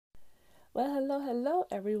Well, hello,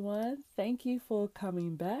 everyone. Thank you for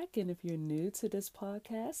coming back. And if you're new to this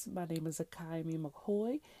podcast, my name is Akaimi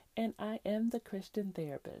McCoy, and I am the Christian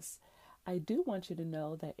therapist. I do want you to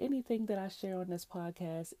know that anything that I share on this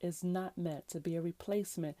podcast is not meant to be a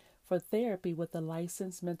replacement for therapy with a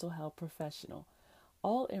licensed mental health professional.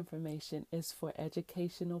 All information is for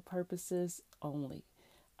educational purposes only.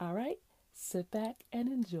 All right, sit back and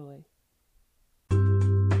enjoy.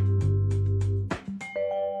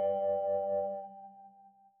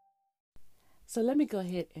 So let me go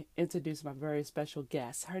ahead and introduce my very special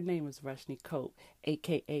guest. Her name is Rushni Cope,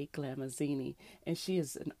 aka Glamazini, and she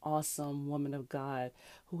is an awesome woman of God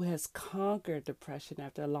who has conquered depression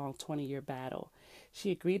after a long 20-year battle.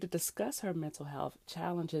 She agreed to discuss her mental health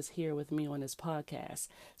challenges here with me on this podcast.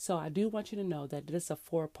 So I do want you to know that this is a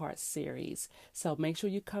four-part series. So make sure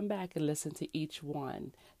you come back and listen to each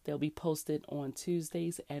one. They'll be posted on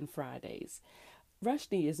Tuesdays and Fridays.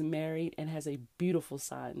 Rushni is married and has a beautiful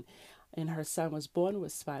son, and her son was born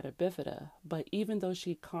with spina bifida. But even though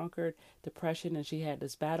she conquered depression and she had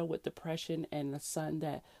this battle with depression and the son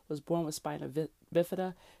that was born with spina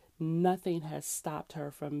bifida, nothing has stopped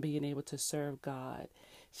her from being able to serve God.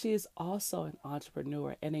 She is also an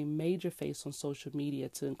entrepreneur and a major face on social media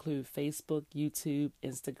to include Facebook, YouTube,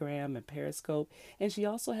 Instagram, and Periscope. And she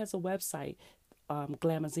also has a website,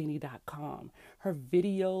 glamazini.com. Her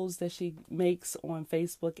videos that she makes on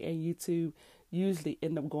Facebook and YouTube usually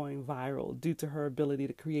end up going viral due to her ability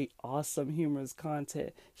to create awesome, humorous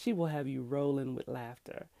content. She will have you rolling with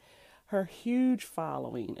laughter. Her huge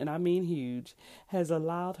following, and I mean huge, has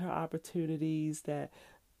allowed her opportunities that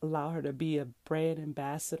allow her to be a brand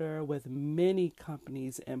ambassador with many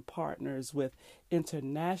companies and partners with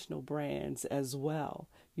international brands as well.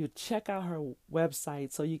 You check out her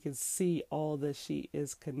website so you can see all that she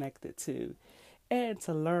is connected to and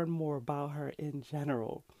to learn more about her in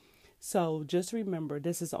general. So just remember,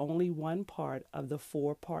 this is only one part of the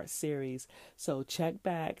four-part series. So check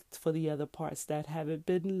back for the other parts that haven't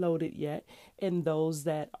been loaded yet and those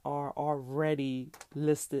that are already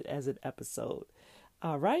listed as an episode.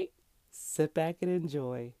 All right, sit back and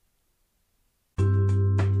enjoy.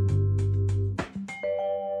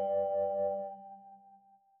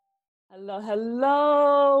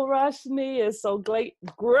 Hello, Rashni. It's so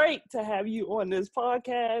great to have you on this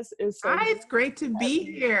podcast. It's so Hi, great it's great to to have be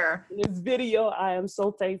you here. in this video. I am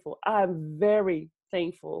so thankful. I'm very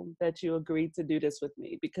thankful that you agreed to do this with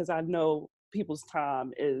me because I know people's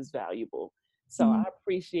time is valuable. So I Mm,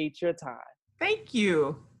 appreciate your time. Thank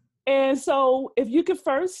you. And so, if you could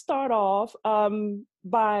first start off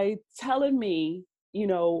by telling me, you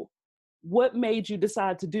know, what made you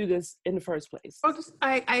decide to do this in the first place?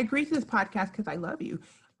 I agreed to this podcast because I love you.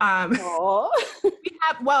 Um, Oh,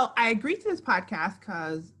 I agreed to this podcast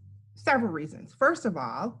because several reasons. First of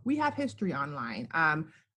all, we have history online.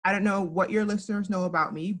 I don't know what your listeners know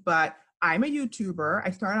about me, but I'm a YouTuber.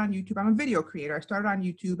 I started on YouTube. I'm a video creator. I started on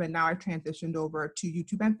YouTube and now I've transitioned over to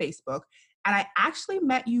YouTube and Facebook. And I actually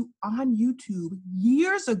met you on YouTube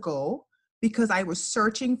years ago because I was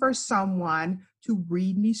searching for someone to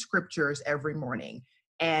read me scriptures every morning.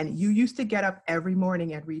 And you used to get up every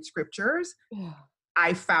morning and read scriptures. yeah.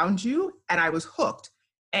 I found you and I was hooked.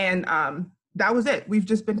 And that was it. We've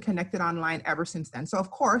just been connected online ever since then. So, of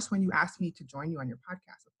course, when you asked me to join you on your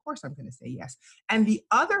podcast, of course, I'm going to say yes. And the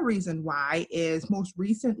other reason why is most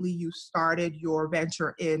recently you started your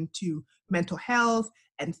venture into mental health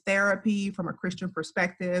and therapy from a Christian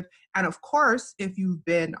perspective. And of course, if you've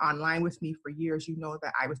been online with me for years, you know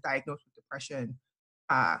that I was diagnosed with depression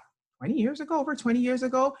uh, 20 years ago, over 20 years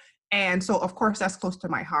ago. And so, of course, that's close to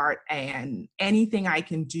my heart. And anything I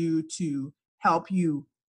can do to help you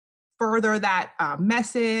further that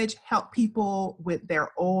message, help people with their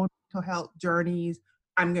own mental health journeys,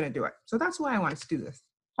 I'm going to do it. So that's why I wanted to do this.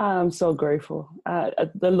 I'm so grateful.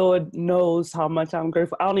 The Lord knows how much I'm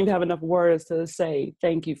grateful. I don't even have enough words to say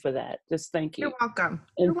thank you for that. Just thank you. You're welcome.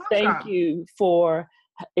 And You're thank welcome. you for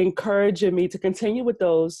encouraging me to continue with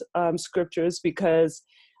those scriptures because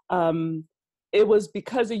um, it was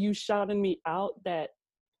because of you shouting me out that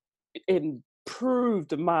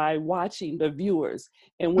improved my watching the viewers.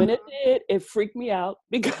 And when it did, it freaked me out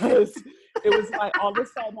because it was like all of a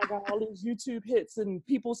sudden I got all these YouTube hits and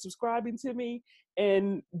people subscribing to me.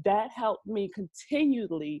 And that helped me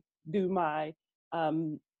continually do my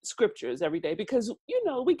scriptures every day because,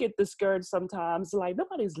 we get discouraged sometimes, like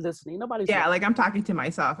nobody's listening, nobody's Yeah, watching. like I'm talking to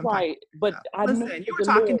myself. I'm talking Right. to But myself. I know Listen, you that were the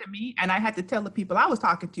talking Lord, to me, and I had to tell the people I was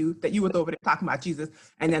talking to that you was over there talking about Jesus,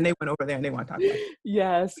 and then they went over there and they want to talk about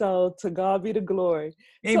yeah, so to God be the glory.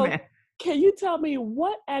 Jesus. So Amen. can you tell me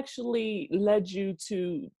what actually led you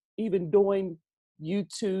to even doing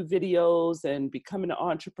YouTube videos and becoming an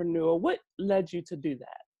entrepreneur? What led you to do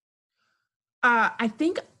that? I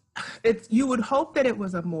think you would hope that it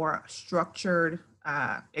was a more structured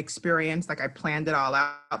experience, like I planned it all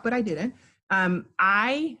out, but I didn't.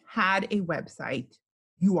 I had a website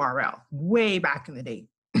URL way back in the day.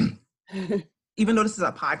 Even though this is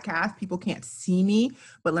a podcast, people can't see me,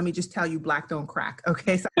 but let me just tell you, Black don't crack.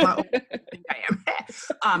 Okay, so I'm not think I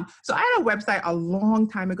am. So I had a website a long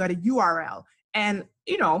time ago, a URL, and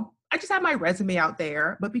I just had my resume out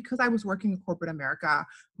there. But because I was working in corporate America,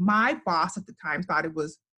 my boss at the time thought it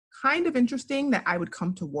was kind of interesting that I would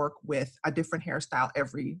come to work with a different hairstyle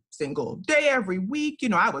every single day, every week.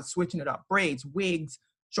 I was switching it up: braids, wigs,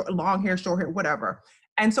 long hair, short hair, whatever.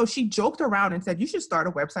 And so she joked around and said, "You should start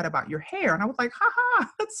a website about your hair." And I was like, haha,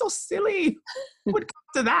 that's so silly. Who would come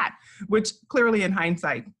to that? Which clearly in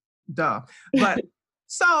hindsight, duh. But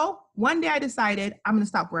so one day I decided I'm going to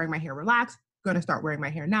stop wearing my hair relaxed, going to start wearing my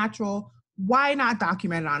hair natural. Why not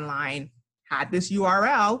document it online? Had this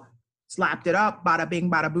URL, slapped it up, bada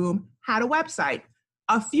bing, bada boom, had a website.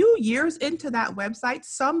 A few years into that website,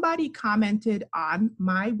 somebody commented on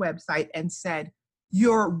my website and said,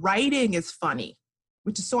 "Your writing is funny,"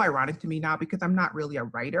 which is so ironic to me now because I'm not really a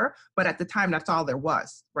writer, but at the time that's all there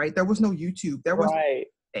was, right? There was no YouTube. There was Right.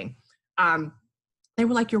 nothing. They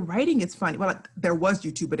were like, "Your writing is funny." Well, there was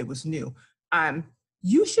YouTube, but it was new.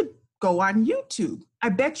 You should go on YouTube. I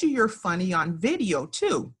bet you're funny on video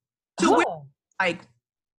too. To which, Oh. like,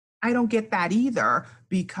 I don't get that either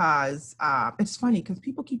because it's funny because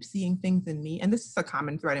people keep seeing things in me, and this is a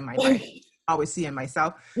common thread in my life. I always see in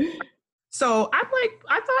myself. So I'm like,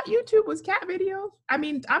 I thought YouTube was cat videos. I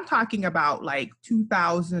mean, I'm talking about like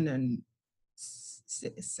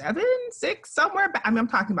 2007, 6, somewhere back. I mean, I'm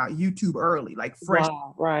talking about YouTube early, like fresh.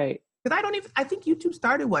 Wow, right. Because I think YouTube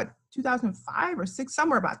started 2005 or 6,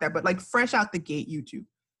 somewhere about there, but like fresh out the gate YouTube.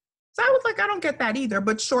 So I was like, I don't get that either.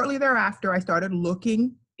 But shortly thereafter, I started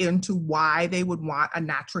looking into why they would want a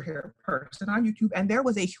natural hair person on YouTube. And there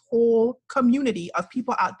was a whole community of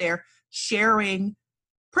people out there sharing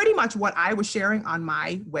pretty much what I was sharing on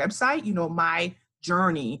my website, my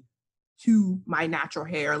journey to my natural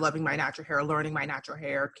hair, loving my natural hair, learning my natural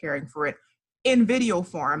hair, caring for it in video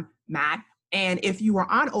form, Matt. And if you were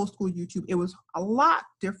on old school YouTube, it was a lot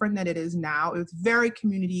different than it is now. It was very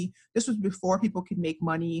community. This was before people could make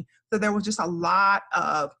money. So there was just a lot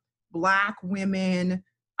of Black women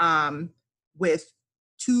with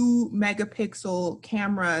 2-megapixel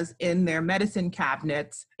cameras in their medicine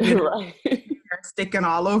cabinets, Right. sticking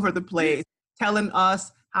all over the place, telling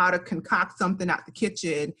us how to concoct something out the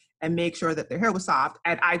kitchen and make sure that their hair was soft.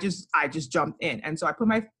 And I just jumped in. And so I put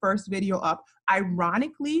my first video up.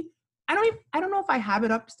 Ironically, I don't know if I have it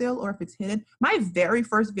up still or if it's hidden. My very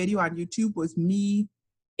first video on YouTube was me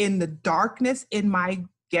in the darkness in my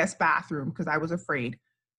guest bathroom because I was afraid.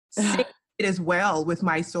 Sing It As Well with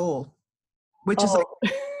My Soul, which is like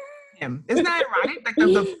hymn. Isn't that ironic? Like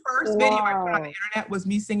the first video I put on the internet was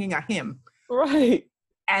me singing a hymn. Right.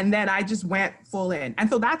 And then I just went full in. And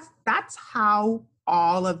so that's how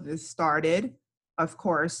all of this started. Of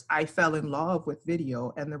course, I fell in love with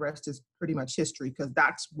video, and the rest is pretty much history because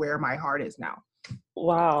that's where my heart is now.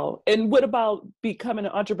 Wow. And what about becoming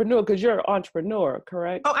an entrepreneur? Because you're an entrepreneur,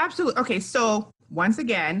 correct? Oh, absolutely. Okay, so once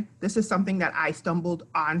again, this is something that I stumbled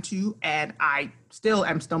onto, and I still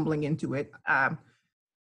am stumbling into it.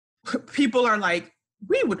 People are like,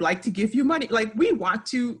 "We would like to give you money. Like, we want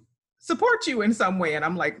to support you in some way." And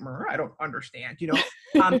I'm like, I don't understand,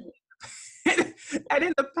 And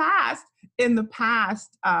in the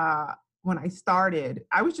past, when I started,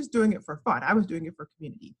 I was just doing it for fun. I was doing it for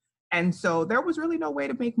community. And so there was really no way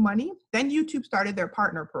to make money. Then YouTube started their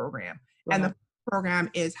partner program. Right. And the program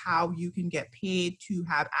is how you can get paid to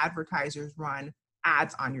have advertisers run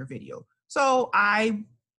ads on your video. So I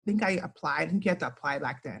think I applied. I think you had to apply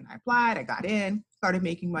back then. I applied, I got in, started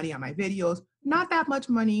making money on my videos. Not that much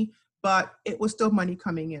money, but it was still money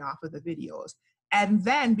coming in off of the videos. And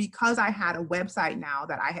then because I had a website now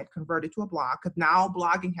that I had converted to a blog, because now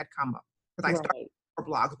blogging had come up. Because I started for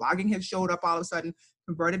blogs. Blogging had showed up all of a sudden,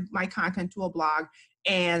 converted my content to a blog.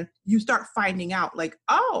 And you start finding out like,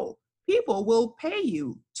 oh, people will pay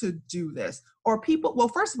you to do this. Or well,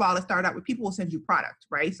 first of all, it started out with people will send you product,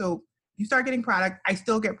 right? So you start getting product. I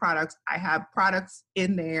still get products. I have products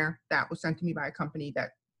in there that was sent to me by a company that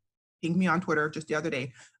pinged me on Twitter just the other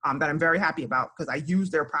day that I'm very happy about because I use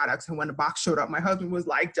their products. And when the box showed up, my husband was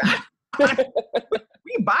like,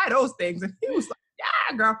 we buy those things. And he was like,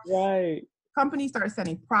 yeah, girl. Right. Companies started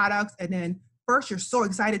sending products. And then first you're so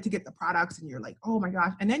excited to get the products and you're like, oh my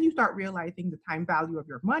gosh. And then you start realizing the time value of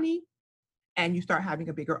your money. and you start having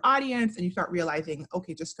a bigger audience, and you start realizing,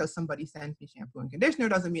 okay, just because somebody sends me shampoo and conditioner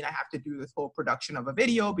doesn't mean I have to do this whole production of a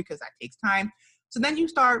video, because that takes time. So then you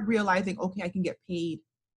start realizing, okay, I can get paid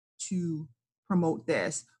to promote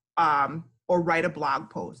this, or write a blog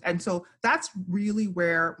post. And so that's really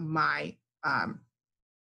where my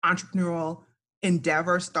entrepreneurial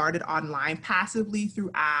endeavor started online, passively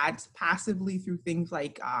through ads, passively through things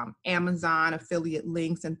like Amazon affiliate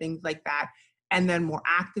links and things like that, and then more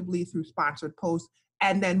actively through sponsored posts,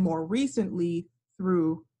 and then more recently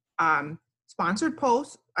through sponsored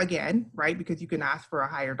posts again, right? Because you can ask for a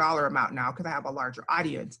higher dollar amount now because I have a larger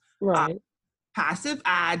audience. Right. Passive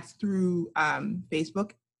ads through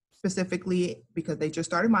Facebook specifically because they just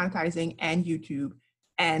started monetizing, and YouTube,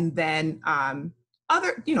 and then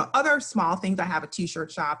other small things. I have a t-shirt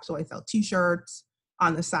shop, so I sell t-shirts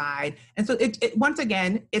on the side. And so it once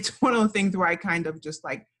again, it's one of the things where I kind of just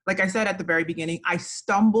like I said at the very beginning, I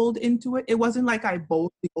stumbled into it. It wasn't like I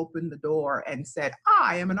boldly opened the door and said,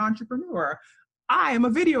 I am an entrepreneur. I am a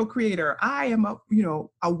video creator. I am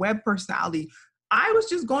a web personality. I was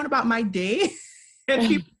just going about my day and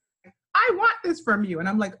people, I want this from you. And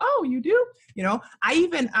I'm like, oh, you do? I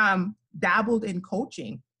even dabbled in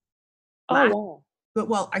coaching. Oh, wow. But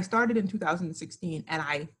well, I started in 2016 and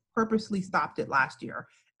I purposely stopped it last year.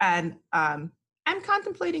 And I'm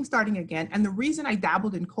contemplating starting again. And the reason I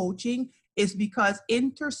dabbled in coaching is because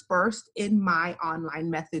interspersed in my online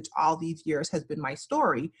message all these years has been my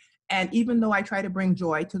story. And even though I try to bring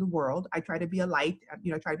joy to the world, I try to be a light,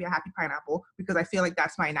 try to be a happy pineapple because I feel like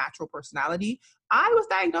that's my natural personality. I was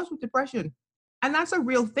diagnosed with depression, and that's a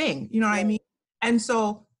real thing. You know what I mean? And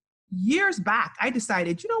so years back, I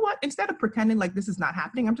decided, you know what, instead of pretending like this is not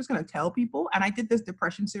happening, I'm just going to tell people. And I did this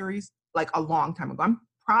depression series like a long time ago. I'm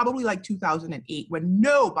probably like 2008 when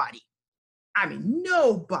nobody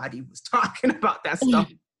was talking about that stuff.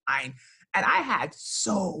 And I had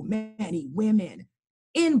so many women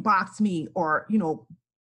inbox me or,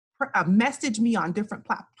 message me on different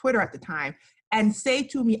Twitter at the time and say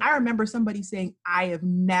to me, I remember somebody saying, I have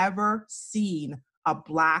never seen a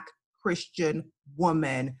Black Christian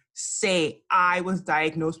woman say I was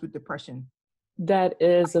diagnosed with depression. That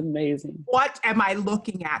is amazing. What am I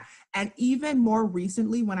looking at? And even more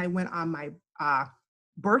recently, when I went on my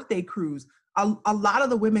birthday cruise, a lot of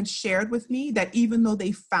the women shared with me that even though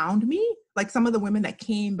they found me, like some of the women that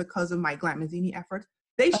came because of my Glamazini efforts,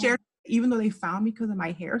 they shared, even though they found me because of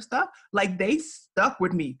my hair stuff, like they stuck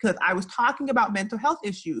with me because I was talking about mental health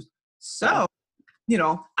issues. So,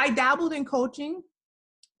 I dabbled in coaching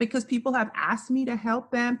because people have asked me to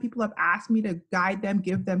help them. People have asked me to guide them,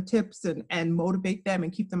 give them tips and motivate them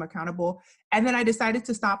and keep them accountable. And then I decided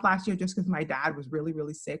to stop last year just because my dad was really,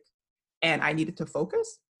 really sick and I needed to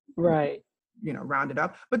focus. Right. Round it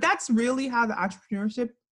up. But that's really how the entrepreneurship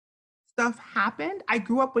stuff happened. I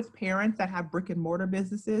grew up with parents that have brick and mortar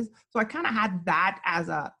businesses. So I kind of had that as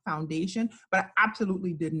a foundation, but I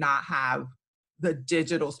absolutely did not have the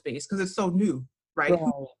digital space because it's so new, right?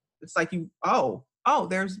 It's like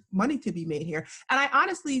there's money to be made here. And I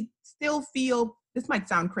honestly still feel, this might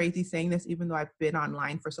sound crazy saying this, even though I've been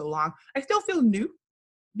online for so long, I still feel new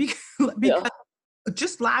because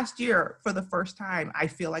just last year, for the first time, I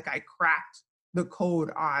feel like I cracked the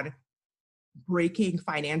code on breaking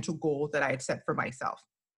financial goals that I had set for myself.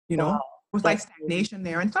 It was like stagnation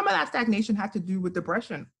there. And some of that stagnation had to do with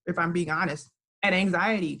depression, if I'm being honest, and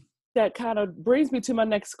anxiety. That kind of brings me to my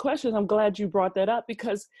next question. I'm glad you brought that up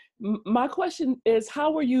because my question is,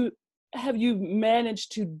 have you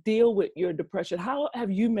managed to deal with your depression? How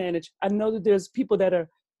have you managed? I know that there's people that are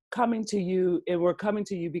coming to you and were coming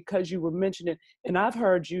to you because you were mentioning it. And I've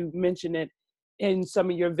heard you mention it in some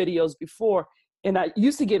of your videos before. And I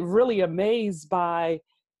used to get really amazed by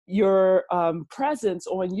your presence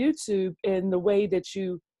on YouTube and the way that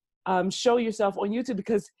you show yourself on YouTube,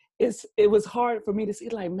 because it was hard for me to see,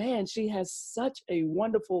 like, man, she has such a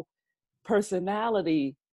wonderful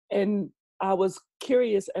personality. And I was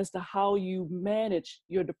curious as to how you manage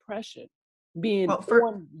your depression being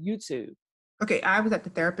on YouTube. Okay, I was at the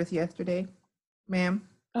therapist yesterday, ma'am.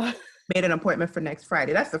 Made an appointment for next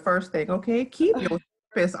Friday. That's the first thing, okay? Keep your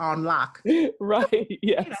therapist on lock. Right,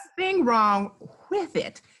 yes. Ain't a thing wrong with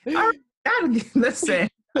it. Listen,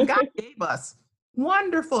 God gave us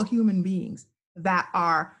wonderful human beings that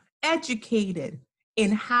are educated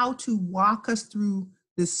in how to walk us through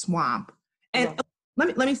this swamp. And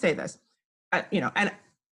let me say this, and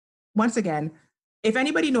once again, if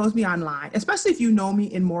anybody knows me online, especially if you know me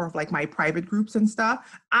in more of like my private groups and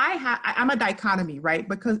stuff, I'm a dichotomy, right?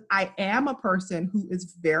 Because I am a person who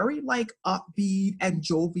is very like upbeat and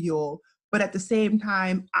jovial, but at the same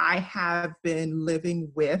time, I have been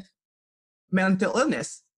living with mental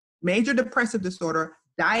illness, major depressive disorder,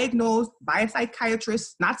 diagnosed by a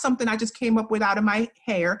psychiatrist, not something I just came up with out of my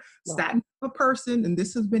hair, sat in a person, and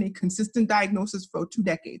this has been a consistent diagnosis for 2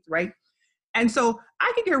 decades, right? And so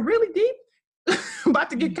I can get really deep, about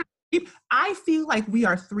to get kind of deep. I feel like we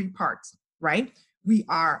are 3 parts, right? We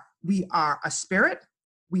are a spirit,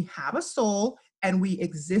 we have a soul, and we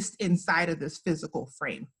exist inside of this physical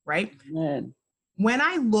frame, right? Amen. When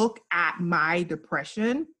I look at my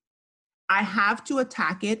depression, I have to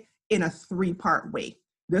attack it in a 3-part way.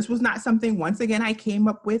 This was not something, once again, I came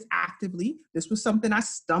up with actively. This was something I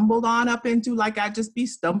stumbled on up into, like I just be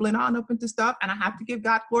stumbling on up into stuff. And I have to give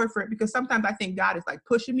God glory for it, because sometimes I think God is like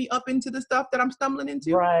pushing me up into the stuff that I'm stumbling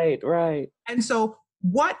into. Right, right. And so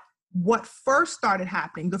what first started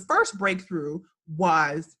happening, the first breakthrough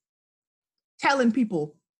was telling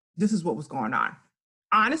people this is what was going on.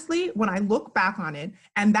 Honestly, when I look back on it,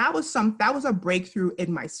 and that was a breakthrough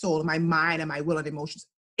in my soul, my mind, and my will and emotions.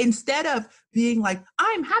 Instead of being like,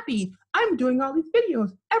 I'm happy, I'm doing all these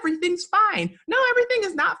videos, everything's fine. No, everything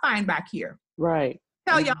is not fine back here. Right.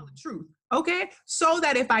 Tell y'all the truth, okay? So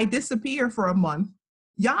that if I disappear for a month,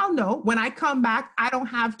 y'all know when I come back, I don't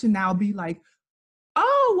have to now be like,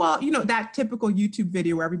 oh, well, you know, that typical YouTube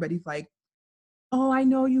video where everybody's like, oh, I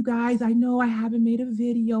know you guys, I know I haven't made a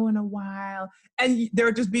video in a while. And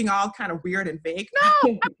they're just being all kind of weird and vague. No,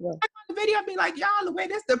 I'm on the video and be like, y'all, the way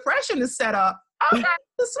this depression is set up, I'm not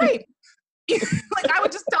to sleep. Like I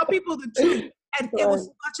would just tell people the truth. And it was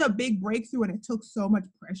such a big breakthrough, and it took so much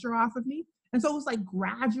pressure off of me. And so it was like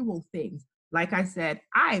gradual things. Like I said,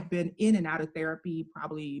 I've been in and out of therapy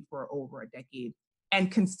probably for over a decade. And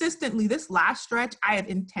consistently, this last stretch, I have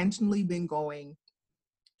intentionally been going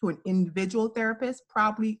to an individual therapist,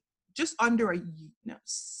 probably just under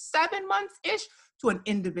 7 months-ish, to an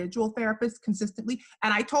individual therapist consistently.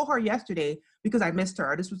 And I told her yesterday, because I missed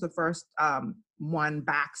her, this was the first one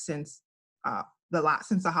back since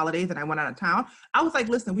the holidays, and I went out of town. I was like,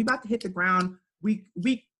 listen, we about to hit the ground week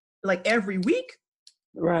like every week,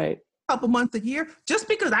 right, couple months a year, just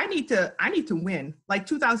because I need to win. Like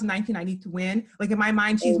 2019, I need to win. Like in my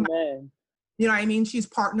mind, she's you know what I mean? She's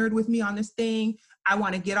partnered with me on this thing. I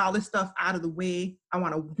want to get all this stuff out of the way. I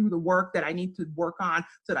want to do the work that I need to work on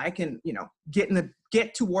so that I can, you know,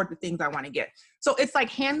 get toward the things I want to get. So it's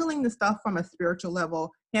like handling the stuff from a spiritual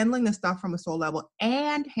level, handling the stuff from a soul level,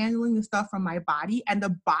 and handling the stuff from my body. And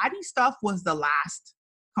the body stuff was the last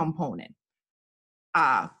component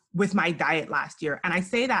with my diet last year. And I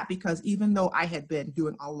say that because even though I had been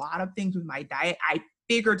doing a lot of things with my diet, I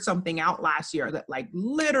figured something out last year that like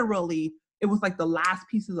literally, it was like the last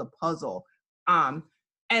pieces of puzzle. And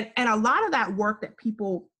a lot of that work that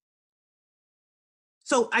people,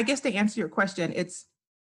 so I guess to answer your question,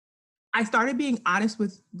 I started being honest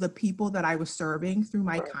with the people that I was serving through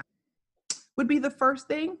my content would be the first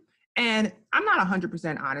thing. And I'm not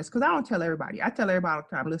 100% honest because I don't tell everybody. I tell everybody all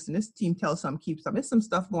the time, listen, this team tells some, keeps some. There's some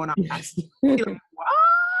stuff going on. yes. Like,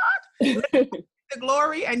 what? The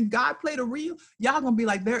glory and God played a real. Y'all gonna be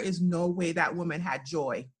like, there is no way that woman had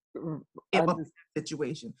joy in that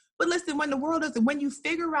situation. But listen, when the world doesn't, when you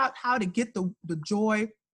figure out how to get the joy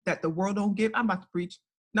that the world don't give, I'm about to preach.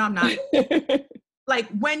 No, I'm not. Like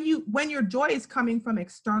when your joy is coming from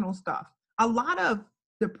external stuff, a lot of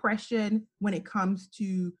depression when it comes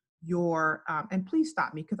to your and please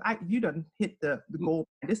stop me because you done hit the goal.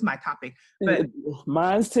 This is my topic, but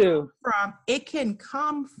mine's too. It can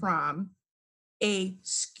come from a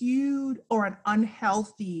skewed or an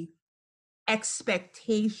unhealthy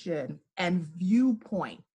expectation and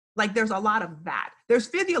viewpoint. Like there's a lot of that. There's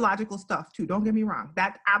physiological stuff too. Don't get me wrong.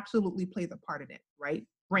 That absolutely plays a part in it, right?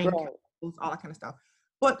 Brain chemicals, all that kind of stuff.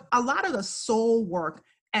 But a lot of the soul work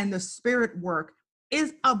and the spirit work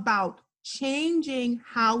is about changing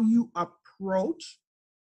how you approach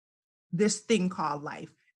this thing called life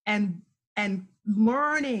and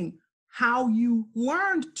learning how you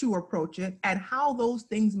learned to approach it and how those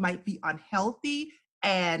things might be unhealthy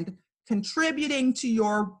and contributing to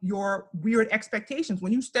your weird expectations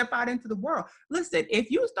when you step out into the world. Listen,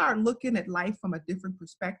 if you start looking at life from a different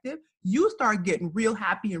perspective, you start getting real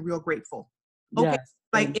happy and real grateful. Okay. Yes.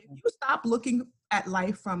 Like if you stop looking at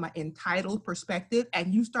life from an entitled perspective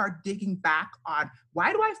and you start digging back on,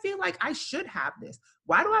 why do I feel like I should have this?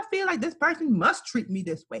 Why do I feel like this person must treat me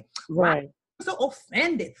this way? Right. I'm so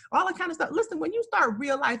offended, all that kind of stuff. Listen, when you start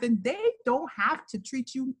realizing they don't have to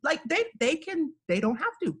treat you like they don't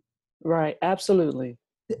have to. Right. Absolutely.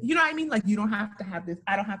 You know what I mean? Like you don't have to have this.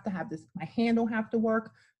 I don't have to have this. My hand don't have to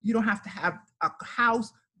work. You don't have to have a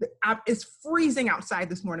house. It's freezing outside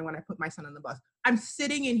this morning when I put my son on the bus. I'm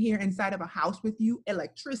sitting in here inside of a house with you,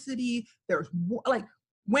 electricity. There's like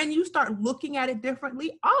when you start looking at it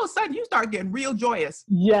differently, all of a sudden you start getting real joyous.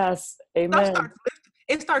 Yes. Stuff Amen. starts lifting.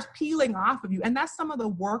 It starts peeling off of you. And that's some of the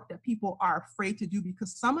work that people are afraid to do,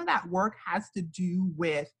 because some of that work has to do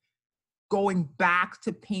with going back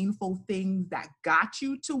to painful things that got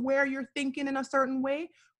you to where you're thinking in a certain way,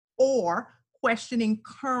 or questioning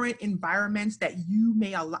current environments that you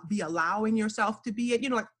may be allowing yourself to be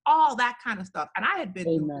in, like all that kind of stuff. And I had been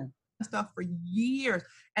doing Amen. stuff for years,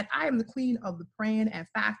 and I am the queen of the praying and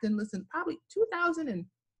fasting. Listen, probably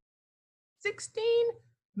 2016,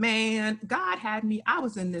 man, God had me. I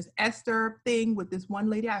was in this Esther thing with this one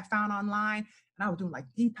lady I found online, and I was doing like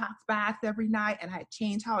detox baths every night, and I had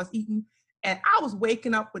changed how I was eating. And I was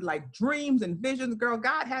waking up with like dreams and visions. Girl,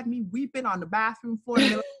 God had me weeping on the bathroom floor,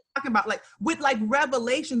 talking about like with like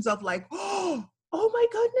revelations of like, oh my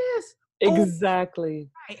goodness. Exactly.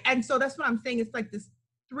 Oh, right. And so that's what I'm saying. It's like this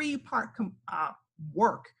 3-part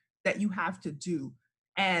work that you have to do.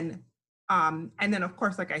 And then of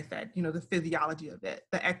course, like I said, the physiology of it,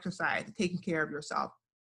 the exercise, taking care of yourself,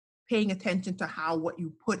 paying attention to how what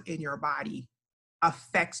you put in your body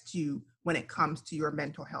affects you when it comes to your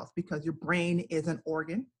mental health, because your brain is an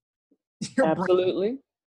organ. Your Absolutely. brain,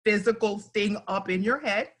 physical thing up in your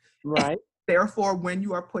head. Right. Therefore, when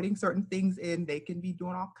you are putting certain things in, they can be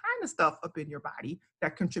doing all kind of stuff up in your body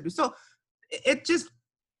that contributes. So it's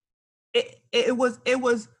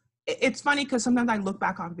funny because sometimes I look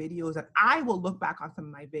back on videos, and I will look back on some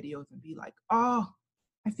of my videos and be like, oh,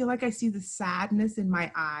 I feel like I see the sadness in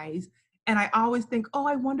my eyes. And I always think, oh,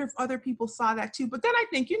 I wonder if other people saw that too. But then I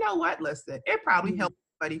think, you know what? Listen, it probably helped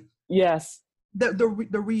somebody. Yes.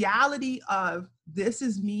 The reality of this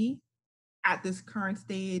is me at this current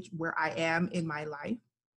stage where I am in my life.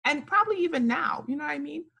 And probably even now, you know what I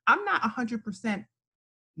mean? I'm not 100%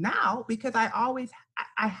 now, because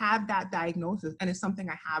I have that diagnosis, and it's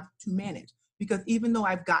something I have to manage. Because even though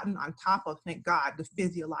I've gotten on top of, thank God, the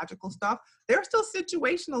physiological stuff, there's still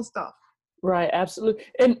situational stuff. Right, absolutely.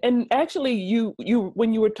 And actually you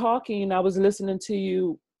when you were talking, I was listening to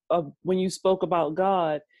you when you spoke about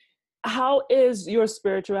God. How is your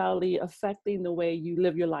spirituality affecting the way you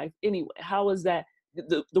live your life anyway? How is that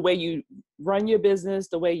the way you run your business,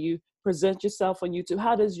 the way you present yourself on YouTube?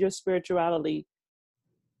 How does your spirituality,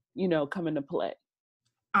 come into play?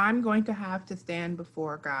 I'm going to have to stand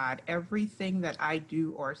before God. Everything that I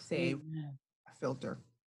do or say, Amen. a filter.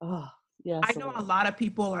 Oh, yes. I know a lot of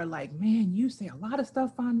people are like, man, you say a lot of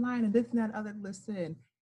stuff online and this and that other. Listen,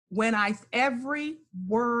 every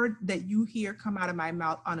word that you hear come out of my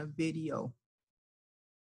mouth on a video,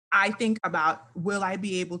 I think about, will I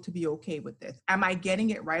be able to be okay with this? Am I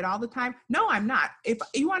getting it right all the time? No, I'm not. If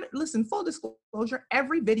you want to listen, full disclosure,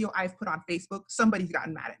 every video I've put on Facebook, somebody's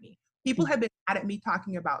gotten mad at me. People have been mad at me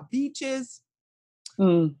talking about beaches,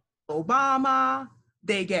 Obama.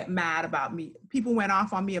 They get mad about me. People went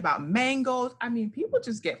off on me about mangoes. I mean, people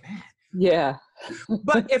just get mad. Yeah.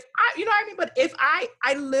 But if I, you know what I mean? But if I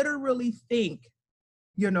literally think,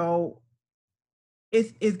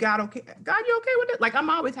 is God okay? God, you okay with it? Like, I'm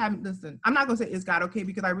always having, listen, I'm not gonna say is God okay,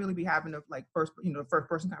 because I really be having a like first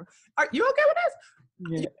person time. Are you okay with this?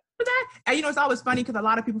 Yeah. You with that? And it's always funny because a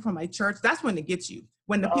lot of people from my church, that's when it gets you.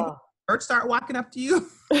 When the people from church start walking up to you.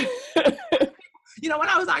 When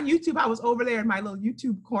I was on YouTube, I was over there in my little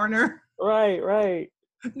YouTube corner. Right.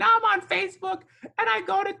 Now I'm on Facebook, and I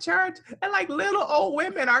go to church, and like little old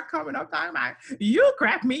women are coming up talking about, you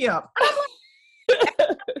crack me up.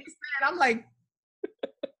 And I'm like,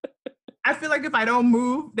 I feel like if I don't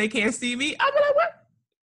move, they can't see me. I'm like, what?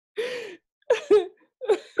 You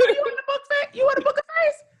on the book face? You on the book of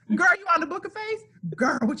face? Girl, you on the book of face?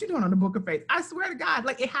 Girl, what you doing on the book of face? I swear to God,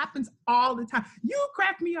 like, it happens all the time. You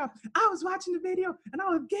crack me up. I was watching the video and I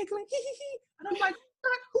was giggling. And I'm like,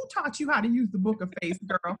 who taught you how to use the book of face,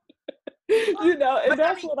 girl? And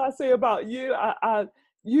that's what I say about you.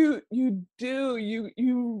 You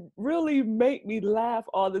really make me laugh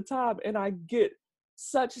all the time. And I get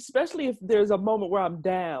especially if there's a moment where I'm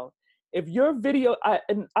down. If your video, I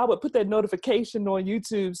would put that notification on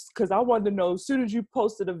YouTube because I wanted to know as soon as you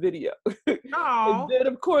posted a video. And then,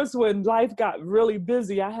 of course, when life got really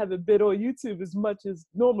busy, I haven't been on YouTube as much as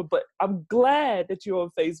normal. But I'm glad that you're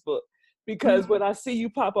on Facebook, because when I see you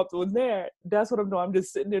pop up on there, that's what I'm doing. I'm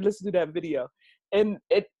just sitting there listening to that video. And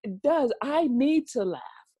it does. I need to laugh.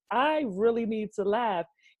 I really need to laugh.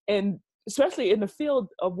 And especially in the field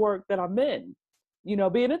of work that I'm in.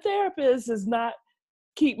 Being a therapist does not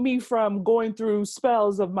keep me from going through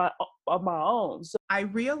spells of my own. So I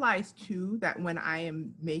realize too that when I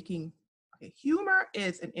am making humor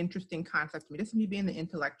is an interesting concept to me. This is me being the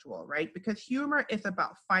intellectual, right? Because humor is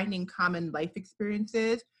about finding common life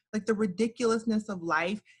experiences like the ridiculousness of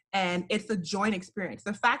life. And it's a joint experience.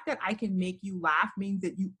 The fact that I can make you laugh means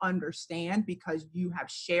that you understand because you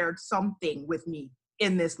have shared something with me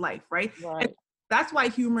in this life, right? And Right. that's why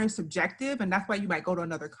humor is subjective. And that's why you might go to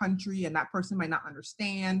another country and that person might not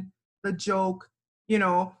understand the joke, you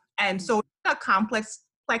know? And so it's a complex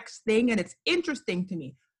thing and it's interesting to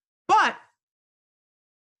me. But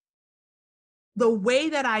the way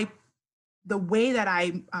that I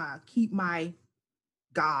keep my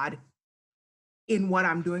God in what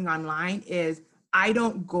I'm doing online is I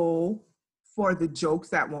don't go for the jokes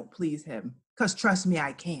that won't please him. Because trust me,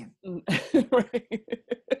 I can. Right.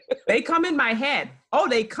 They come in my head. Oh,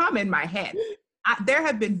 they come in my head. There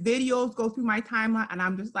have been videos go through my timeline, and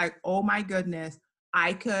I'm just like, oh my goodness,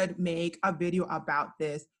 I could make a video about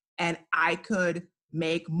this, and I could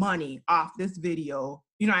make money off this video.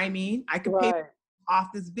 You know what I mean? I could pay Right.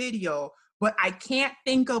 off this video, but I can't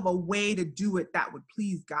think of a way to do it that would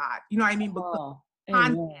please God. You know what I mean? Because Oh,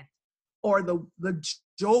 content amen. or the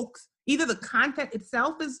jokes, either the content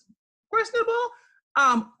itself is questionable,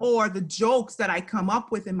 or the jokes that I come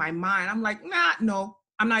up with in my mind. I'm like, nah, no,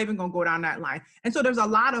 I'm not even gonna go down that line. And so there's a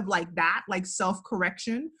lot of like that, like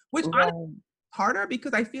self-correction, which honestly Right. harder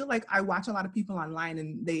because I feel like I watch a lot of people online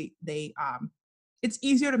and they it's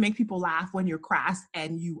easier to make people laugh when you're crass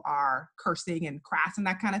and you are cursing and crass and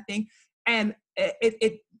that kind of thing. And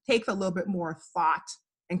it takes a little bit more thought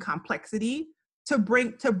and complexity to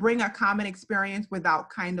bring a common experience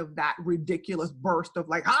without kind of that ridiculous burst of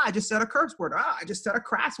like, I just said a curse word, I just said a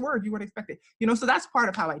crass word, you would expect it. So that's part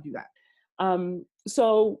of how I do that.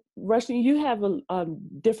 So Rushni, you have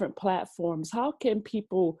different platforms. How can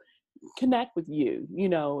people connect with you,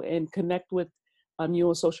 and connect with you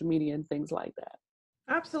on social media and things like that?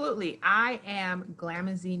 Absolutely. I am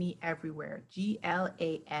Glamazini everywhere.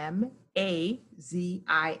 Glamazini.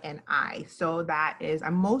 So that is,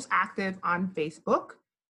 I'm most active on Facebook.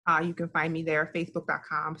 You can find me there,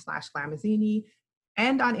 facebook.com/Glamazini,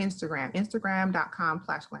 and on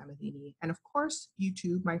Instagram.com/Glamazini. And of course,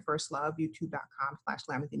 YouTube, my first love,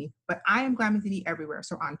 youtube.com/Glamazini. But I am Glamazini everywhere.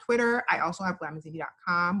 So on Twitter, I also have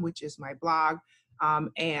Glamazini.com, which is my blog.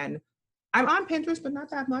 And I'm on Pinterest, but not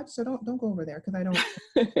that much. So don't go over there because I don't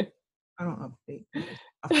update Pinterest.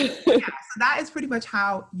 Yeah, so that is pretty much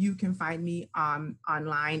how you can find me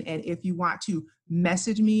online. And if you want to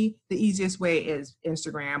message me, the easiest way is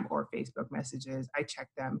Instagram or Facebook messages. I check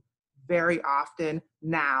them very often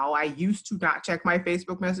now. I used to not check my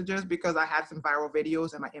Facebook messages because I had some viral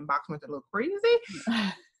videos and my inbox went a little crazy.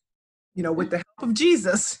 With the help of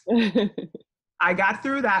Jesus, I got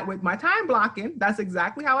through that with my time blocking. That's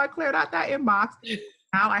exactly how I cleared out that inbox.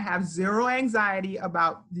 Now I have zero anxiety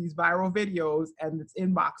about these viral videos and this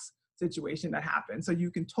inbox situation that happened. So you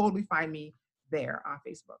can totally find me there on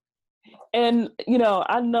Facebook. And,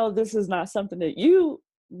 I know this is not something that you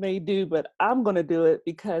may do, but I'm going to do it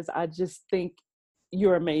because I just think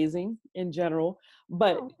you're amazing in general.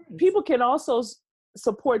 But people can also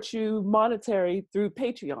support you monetary through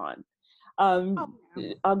Patreon.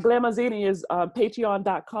 Glamazini is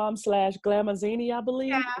patreon.com/Glamazini, I believe.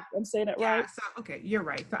 Yeah. I'm saying it right. So, okay, you're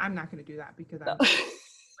right. So I'm not going to do that because I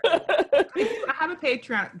have a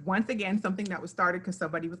Patreon. Once again, something that was started because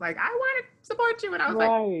somebody was like, I want to support you. And I was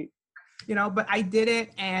right. But I did it.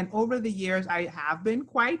 And over the years, I have been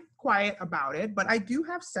quite quiet about it, but I do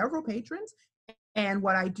have several patrons. And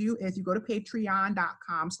what I do is you go to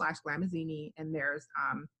patreon.com/Glamazini and there's,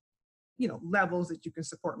 levels that you can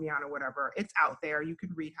support me on or whatever. It's out there. You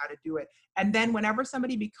can read how to do it. And then whenever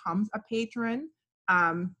somebody becomes a patron,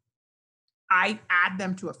 I add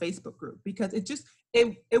them to a Facebook group because it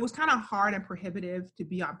was kind of hard and prohibitive to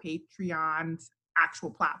be on Patreon's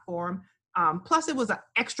actual platform. Plus it was an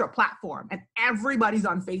extra platform and everybody's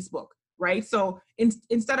on Facebook, right? So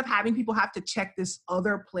instead of having people have to check this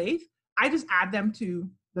other place, I just add them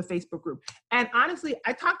to the Facebook group. And honestly,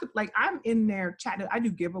 I'm in there chatting. I do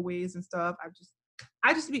giveaways and stuff.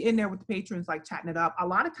 I just be in there with the patrons, like chatting it up. A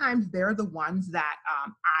lot of times they're the ones that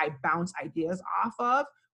I bounce ideas off of,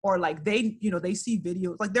 or like they see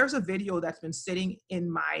videos. Like there's a video that's been sitting in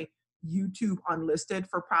my YouTube unlisted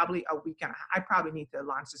for probably a week and a half. I probably need to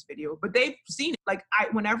launch this video, but they've seen it. Like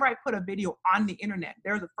whenever I put a video on the internet,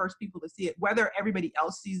 they're the first people to see it, whether everybody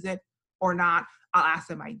else sees it or not. I'll ask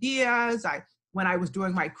them ideas. When I was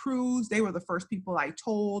doing my cruise, they were the first people I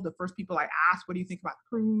told, the first people I asked, what do you think about the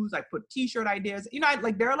cruise? I put t-shirt ideas,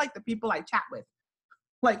 they're like the people I chat with.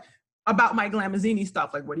 Like about my Glamazini stuff.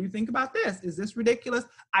 Like, what do you think about this? Is this ridiculous?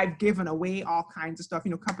 I've given away all kinds of stuff.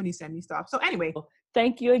 Companies send me stuff. So anyway,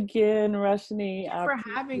 thank you again, Rushni. thank I you for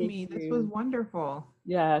having appreciate me. This was you. wonderful.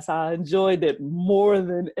 Yes, I enjoyed it more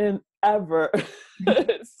than ever.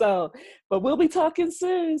 So, but we'll be talking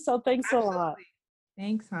soon. So thanks a lot. Absolutely.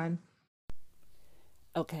 Thanks, hon.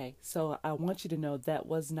 Okay, so I want you to know that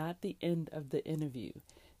was not the end of the interview.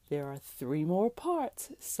 There are 3 more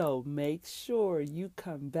parts, so make sure you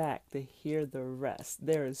come back to hear the rest.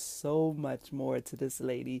 There is so much more to this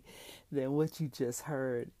lady than what you just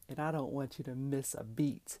heard, and I don't want you to miss a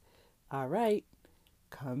beat. All right,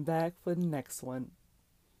 come back for the next one.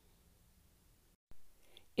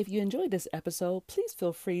 If you enjoyed this episode, please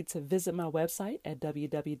feel free to visit my website at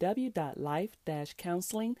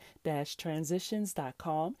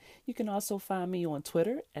www.life-counseling-transitions.com. You can also find me on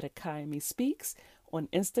Twitter at Akayemi Speaks, on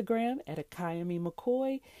Instagram at Akayemi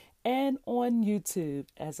McCoy, and on YouTube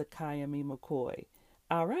as Akayemi McCoy.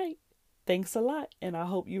 All right, thanks a lot, and I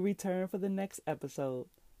hope you return for the next episode.